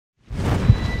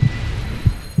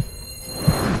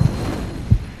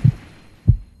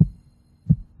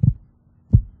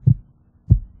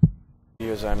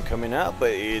video as I'm coming out,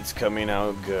 but it's coming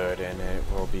out good, and it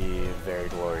will be very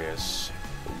glorious.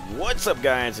 What's up,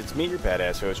 guys? It's me, your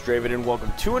badass host, Draven, and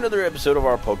welcome to another episode of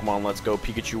our Pokemon Let's Go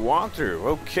Pikachu walkthrough.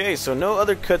 Okay, so no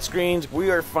other cut screens. We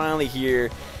are finally here.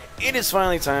 It is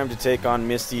finally time to take on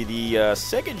Misty, the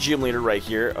second gym leader right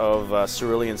here of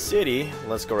Cerulean City.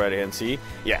 Let's go right ahead and see.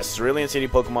 Yes, Cerulean City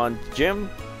Pokemon Gym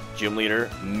leader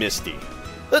Misty,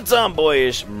 the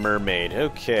tomboyish mermaid.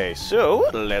 Okay, so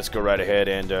let's go right ahead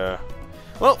and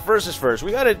well, first is first.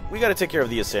 We gotta take care of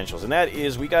the essentials, and that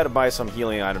is we gotta buy some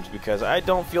healing items because I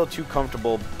don't feel too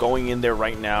comfortable going in there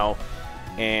right now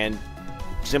and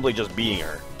simply just being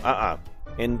her.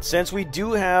 And since we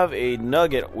do have a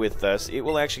nugget with us, it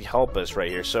will actually help us right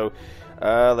here. So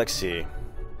let's see.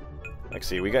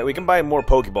 We can buy more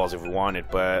Pokeballs if we wanted,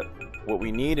 but what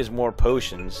we need is more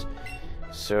potions.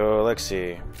 So let's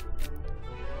see.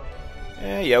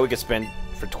 Yeah, we could spend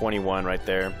for 21 right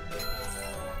there.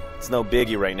 It's no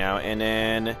biggie right now. And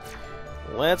then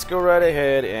let's go right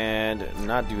ahead and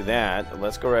not do that.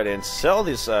 Let's go right ahead and sell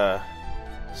this,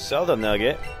 sell the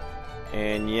nugget.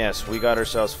 And yes, we got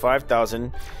ourselves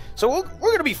 5,000. So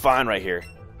we're gonna be fine right here.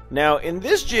 Now, in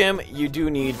this gym, you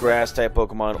do need grass type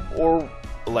Pokemon or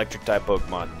electric type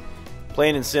Pokemon.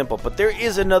 Plain and simple. But there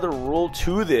is another rule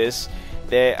to this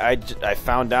that I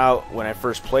found out when I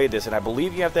first played this, and I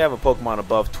believe you have to have a Pokemon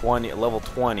above level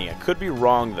 20. I could be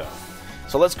wrong though.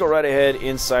 So let's go right ahead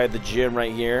inside the gym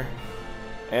right here.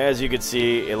 As you can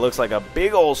see, it looks like a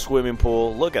big old swimming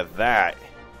pool. Look at that.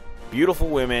 Beautiful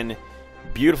women,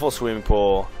 beautiful swimming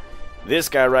pool. This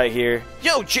guy right here,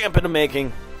 yo, champ in the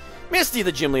making. Misty,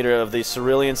 the gym leader of the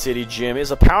Cerulean City Gym,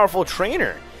 is a powerful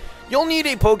trainer. You'll need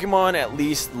a Pokemon at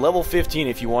least level 15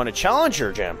 if you want to challenge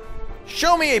her gym.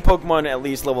 Show me a Pokemon at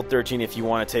least level 13 if you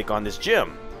want to take on this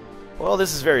gym. Well,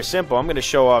 this is very simple. I'm going to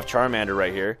show off Charmander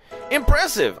right here.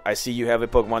 Impressive! I see you have a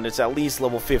Pokemon that's at least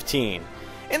level 15.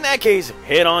 In that case,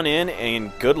 head on in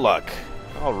and good luck.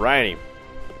 Alrighty.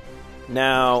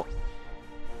 Now,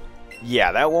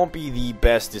 yeah, that won't be the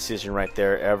best decision right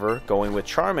there ever, going with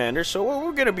Charmander. So what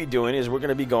we're going to be doing is we're going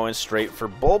to be going straight for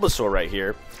Bulbasaur right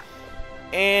here.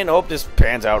 And hope this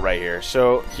pans out right here.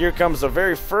 So here comes the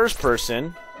very first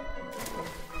person.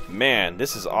 Man,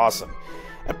 this is awesome.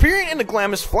 Appearing in the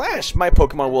Glamis Flash, my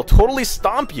Pokemon will totally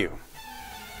stomp you.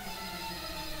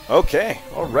 Okay,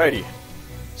 alrighty.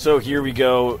 So here we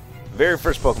go. Very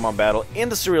first Pokemon battle in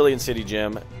the Cerulean City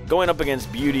Gym. Going up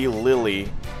against Beauty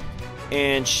Lily.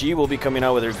 And she will be coming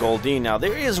out with her Goldeen. Now,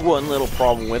 there is one little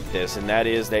problem with this, and that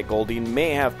is that Goldeen may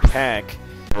have Pack.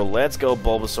 Well, let's go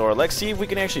Bulbasaur. Let's see if we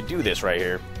can actually do this right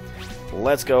here.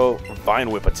 Let's go Vine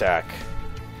Whip attack.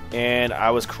 And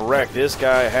I was correct. This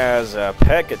guy has a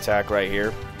Peck attack right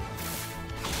here.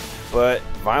 But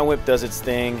Vine Whip does its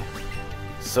thing.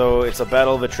 So it's a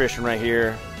battle of attrition right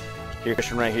here.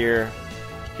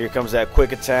 Here comes that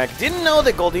Quick Attack. Didn't know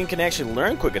that Goldeen can actually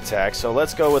learn Quick Attack. So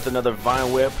let's go with another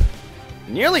Vine Whip.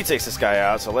 Nearly takes this guy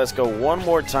out. So let's go one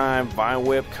more time. Vine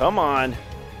Whip. Come on.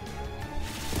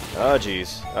 Oh,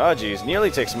 jeez. Oh, jeez.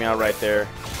 Nearly takes me out right there.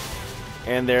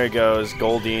 And there it goes.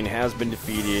 Goldeen has been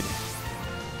defeated.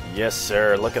 Yes,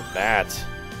 sir. Look at that.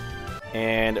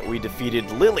 And we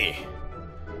defeated Lily.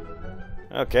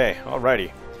 Okay,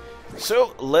 alrighty.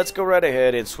 So, let's go right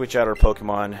ahead and switch out our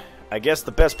Pokemon. I guess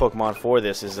the best Pokemon for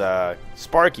this is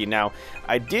Sparky. Now,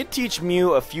 I did teach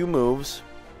Mew a few moves.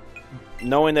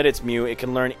 Knowing that it's Mew, it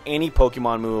can learn any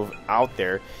Pokemon move out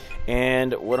there.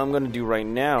 And what I'm going to do right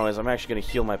now is I'm actually going to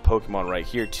heal my Pokemon right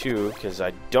here too, because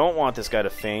I don't want this guy to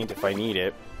faint if I need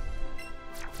it.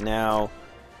 Now,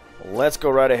 let's go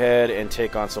right ahead and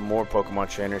take on some more Pokemon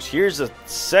trainers. Here's the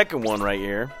second one right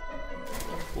here.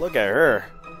 Look at her.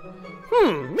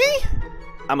 Me?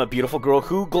 I'm a beautiful girl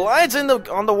who glides on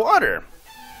the water.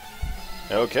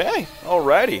 Okay,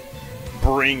 alrighty.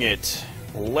 Bring it.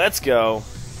 Let's go.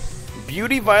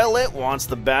 Beauty Violet wants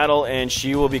the battle, and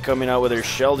she will be coming out with her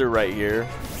Shelter right here.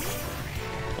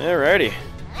 Alrighty.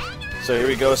 So here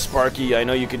we go, Sparky. I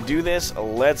know you can do this.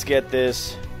 Let's get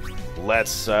this.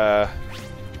 Let's,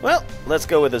 well, let's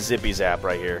go with a Zippy Zap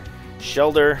right here.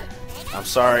 Shelter, I'm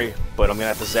sorry, but I'm going to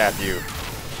have to zap you.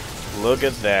 Look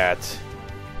at that.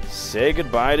 Say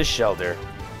goodbye to Shelter.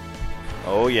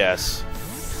 Oh, yes.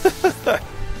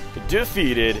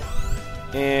 Defeated.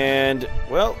 And,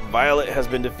 well, Violet has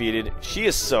been defeated. She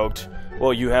is soaked.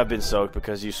 Well, you have been soaked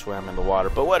because you swam in the water,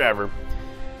 but whatever.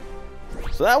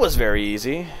 So that was very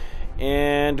easy.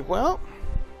 And, well,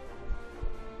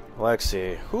 let's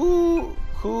see. Who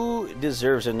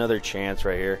deserves another chance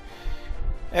right here?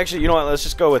 Actually, you know what? Let's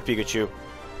just go with Pikachu.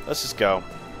 Let's just go.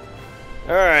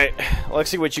 Alright, let's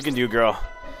see what you can do, girl.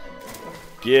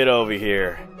 Get over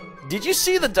here. Did you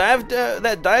see the dive,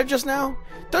 that dive just now?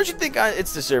 Don't you think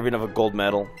it's deserving of a gold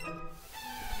medal?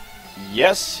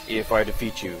 Yes, if I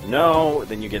defeat you. No,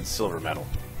 then you get silver medal.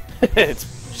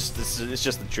 it's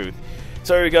just the truth.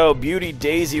 So here we go. Beauty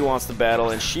Daisy wants to battle,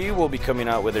 and she will be coming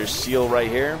out with her seal right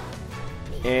here.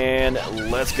 And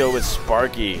let's go with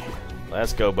Sparky.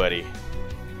 Let's go, buddy.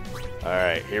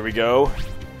 Alright, here we go.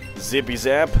 Zippy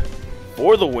Zap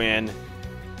for the win.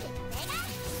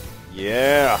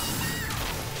 Yeah.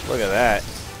 Look at that.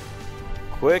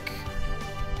 Quick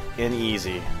and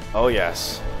easy. Oh,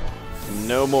 yes.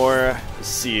 No more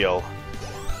seal.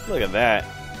 Look at that.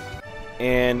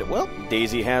 And, well,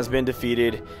 Daisy has been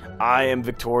defeated. I am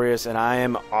victorious, and I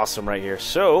am awesome right here.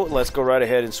 So, let's go right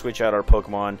ahead and switch out our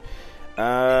Pokemon.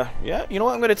 Yeah, you know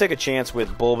what? I'm going to take a chance with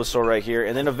Bulbasaur right here,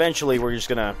 and then eventually we're just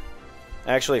going to...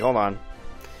 Actually, hold on.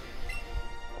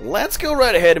 Let's go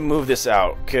right ahead and move this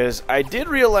out, because I did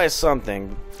realize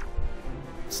something.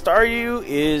 Staryu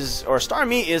is... or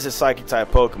Starmie is a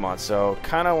Psychic-type Pokemon, so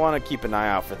kind of want to keep an eye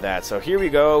out for that. So here we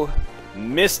go.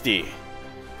 Misty.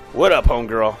 What up,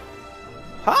 homegirl?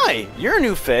 Hi, you're a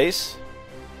new face.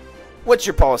 What's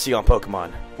your policy on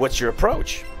Pokemon? What's your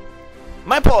approach?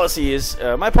 My policy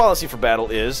for battle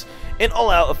is an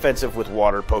all-out offensive with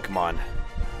water Pokemon.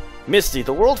 Misty,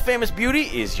 the world-famous beauty,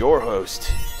 is your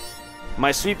host.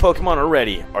 My sweet Pokemon are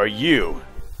ready. Are you?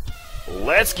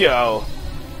 Let's go.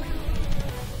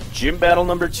 Gym battle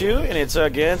number 2, and it's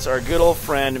against our good old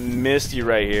friend Misty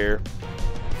right here.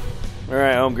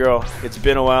 Alright, homegirl, it's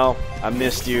been a while. I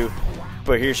missed you.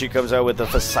 But here she comes out with the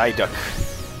Psyduck.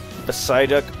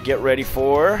 Psyduck, get ready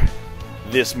for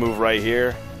this move right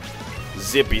here.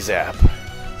 Zippy Zap.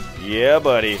 Yeah,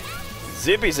 buddy.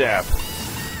 Zippy Zap.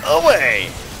 Away!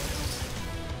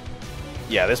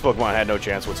 Yeah, this Pokemon had no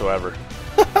chance whatsoever.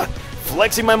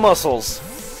 Flexing my muscles.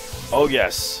 Oh,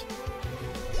 yes.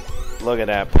 Look at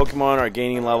that. Pokemon are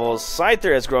gaining levels.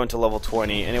 Scyther has grown to level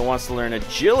 20, and it wants to learn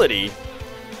Agility.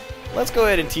 Let's go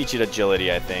ahead and teach it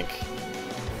Agility, I think.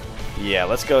 Yeah,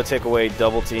 let's go take away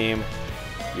Double Team.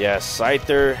 Yes,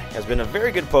 Scyther has been a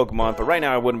very good Pokemon, but right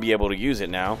now I wouldn't be able to use it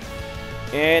now.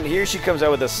 And here she comes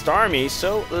out with a Starmie,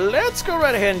 so let's go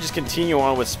right ahead and just continue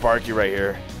on with Sparky right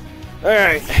here.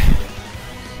 Alright.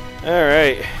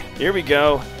 Alright, here we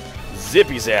go.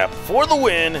 Zippy Zap for the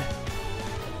win.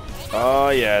 Oh,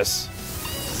 yes.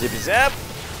 Zippy Zap.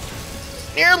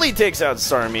 Nearly takes out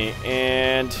Starmie,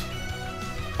 and...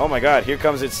 oh my god, here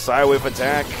comes its Psy-Wave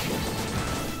attack.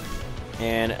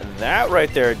 And that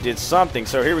right there did something.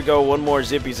 So here we go, one more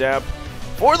Zippy Zap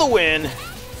for the win.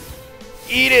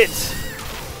 Eat it!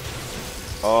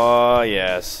 Oh,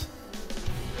 yes.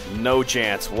 No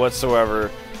chance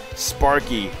whatsoever.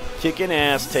 Sparky kicking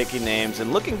ass, taking names,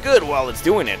 and looking good while it's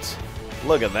doing it.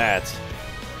 Look at that.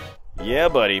 Yeah,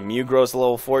 buddy. Mew grows to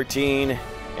level 14,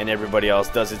 and everybody else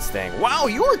does its thing. Wow,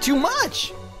 you're too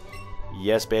much!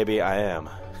 Yes, baby, I am.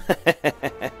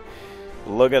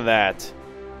 Look at that.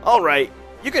 Alright,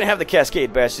 you can have the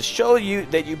Cascade Badge to show you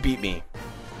that you beat me.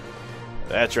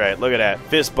 That's right, look at that.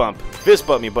 Fist bump. Fist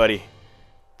bump me, buddy.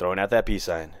 Throwing out that peace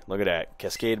sign. Look at that.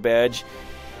 Cascade Badge.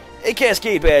 A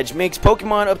Cascade Badge makes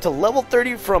Pokemon up to level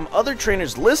 30 from other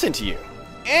trainers listen to you.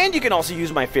 And you can also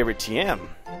use my favorite TM.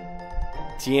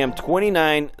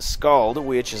 TM29 Scald,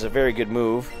 which is a very good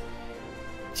move.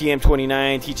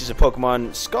 TM29 teaches a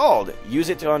Pokemon Scald. Use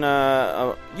it on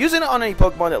a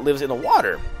Pokemon that lives in the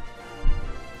water.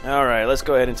 Alright, let's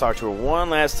go ahead and talk to her one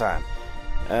last time.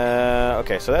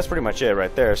 Okay, so that's pretty much it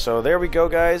right there. So there we go,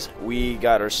 guys. We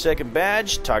got our second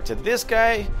badge. Talk to this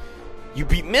guy. You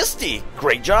beat Misty.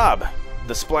 Great job.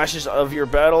 The splashes of your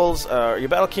battles, your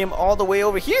battle came all the way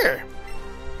over here.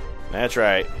 That's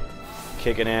right.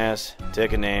 Kicking ass,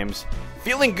 taking names,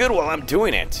 feeling good while I'm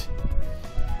doing it.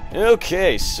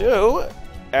 Okay, so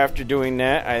after doing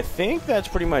that, I think that's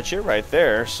pretty much it right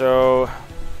there. So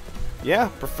yeah,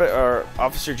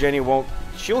 Officer Jenny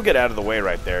she'll get out of the way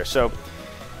right there. So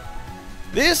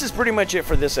this is pretty much it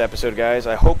for this episode, guys.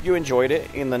 I hope you enjoyed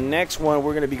it. In the next one,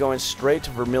 we're going to be going straight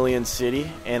to Vermilion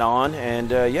City and on.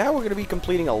 And yeah, we're going to be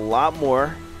completing a lot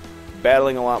more,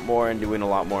 battling a lot more, and doing a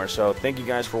lot more. So thank you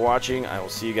guys for watching. I will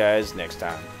see you guys next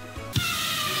time.